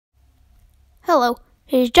Hello,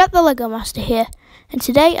 it is Jack the Lego Master here, and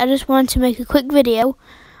today I just wanted to make a quick video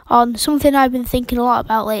on something I've been thinking a lot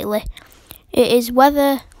about lately. It is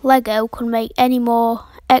whether Lego can make any more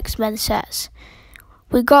X-Men sets.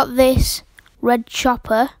 We got this Red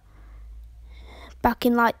Chopper back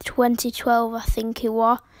in like 2012, I think it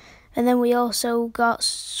was, and then we also got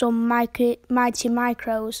some Mighty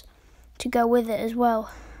Micros to go with it as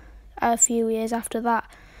well a few years after that.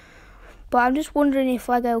 But I'm just wondering if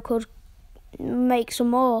Lego could make some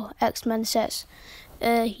more X-Men sets.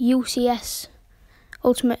 UCS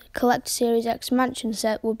Ultimate Collector Series X Mansion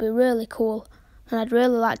set would be really cool, and I'd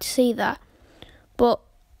really like to see that. But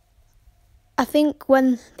I think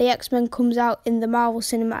when the X-Men comes out in the Marvel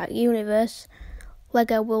Cinematic Universe,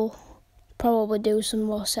 Lego will probably do some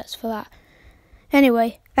more sets for that.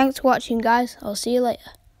 Anyway, thanks for watching guys, I'll see you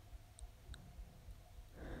later.